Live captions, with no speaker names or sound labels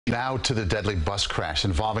Now to the deadly bus crash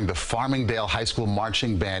involving the Farmingdale High School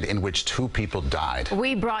marching band in which 2 people died.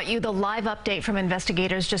 We brought you the live update from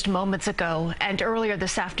investigators just moments ago, and earlier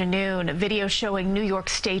this afternoon, video showing New York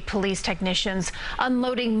State police technicians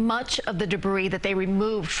unloading much of the debris that they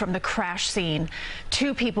removed from the crash scene.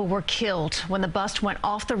 2 people were killed when the bus went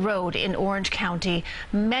off the road in Orange County.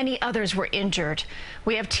 Many others were injured.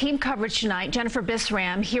 We have team coverage tonight. Jennifer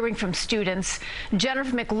Bisram hearing from students.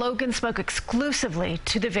 Jennifer McLogan spoke exclusively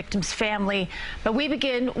to the victim's family. But we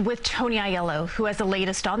begin with Tony Aiello, who has the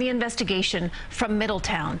latest on the investigation from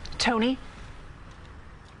Middletown. Tony?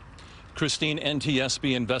 Christine,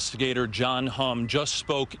 NTSB investigator John Humm just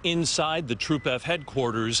spoke inside the Troop F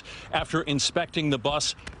headquarters after inspecting the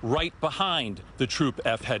bus right behind the Troop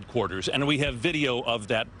F headquarters. And we have video of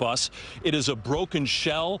that bus. It is a broken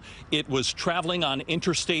shell. It was traveling on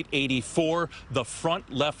Interstate 84. The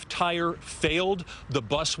front left tire failed. The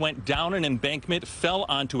bus went down an embankment, fell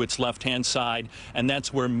onto its left-hand side, and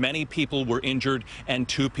that's where many people were injured and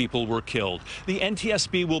 2 people were killed. The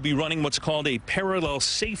NTSB will be running what's called a parallel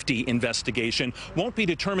safety investigation. Won't be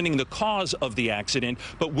determining the cause of the accident,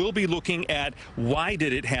 but will be looking at why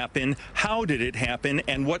did it happen, how did it happen,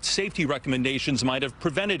 and what safety recommendations might have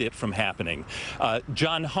prevented it from happening.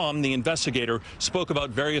 John Humm, the investigator, spoke about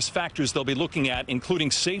various factors they'll be looking at,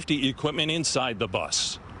 including safety equipment inside the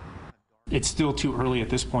bus. It's still too early at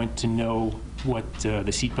this point to know what the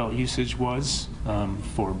seatbelt usage was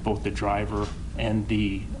for both the driver and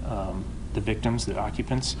the victims, the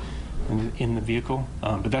occupants in the vehicle,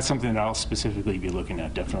 but that's something that I'll specifically be looking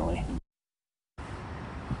at, definitely.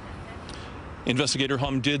 Investigator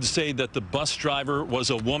Humm did say that the bus driver was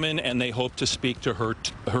a woman, and they hope to speak to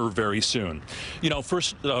her very soon. You know,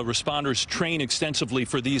 first responders train extensively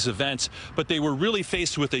for these events, but they were really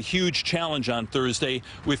faced with a huge challenge on Thursday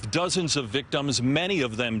with dozens of victims, many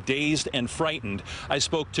of them dazed and frightened. I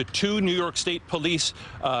spoke to 2 New York State police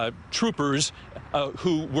troopers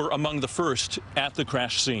who were among the first at the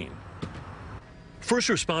crash scene. First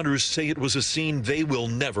responders say it was a scene they will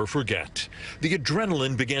never forget. The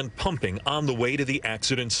adrenaline began pumping on the way to the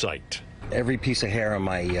accident site. Every piece of hair on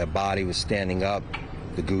my body was standing up,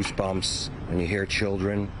 the goosebumps when you hear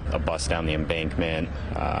children. A bus down the embankment,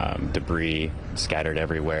 debris scattered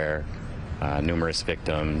everywhere. Numerous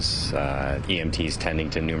victims, EMTs tending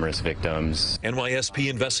to numerous victims. NYSP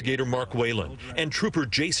investigator Mark Whalen and trooper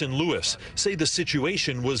Jason Lewis say the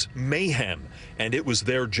situation was mayhem, and it was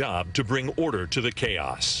their job to bring order to the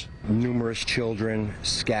chaos. Numerous children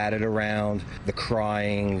scattered around, the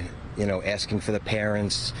crying, you know, asking for the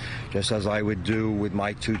parents, just as I would do with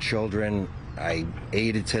my 2 children. I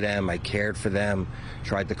aided to them, I cared for them,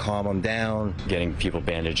 tried to calm them down. Getting people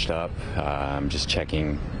bandaged up, just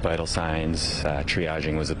checking vital signs,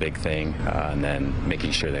 triaging was a big thing, and then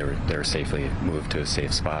making sure they were safely moved to a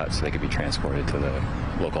safe spot so they could be transported to the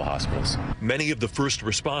local hospitals. Many of the first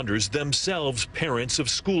responders themselves parents of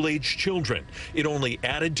school-aged children. It only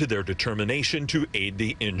added to their determination to aid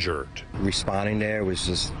the injured. Responding there was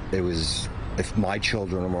just, it was if my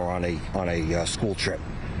children were on a school trip.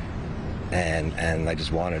 And I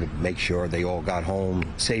just wanted to make sure they all got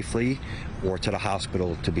home safely or to the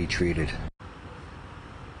hospital to be treated.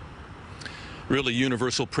 Really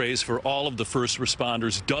universal praise for all of the first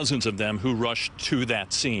responders, dozens of them who rushed to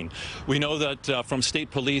that scene. We know that from state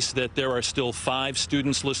police that there are still 5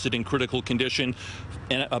 students listed in critical condition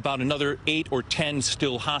and about another 8 or 10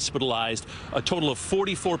 still hospitalized. A total of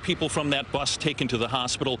 44 people from that bus taken to the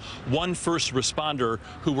hospital. 1 first responder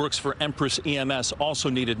who works for Empress EMS also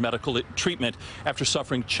needed medical treatment after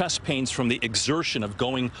suffering chest pains from the exertion of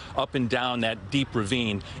going up and down that deep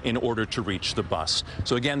ravine in order to reach the bus.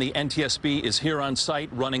 So again, the NTSB is here on site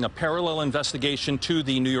running a parallel investigation to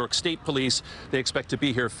the New York State Police. They expect to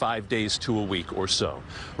be here 5 days to a week or so.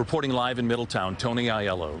 Reporting live in Middletown, Tony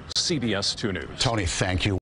Aiello, CBS 2 News. Tony, thank you.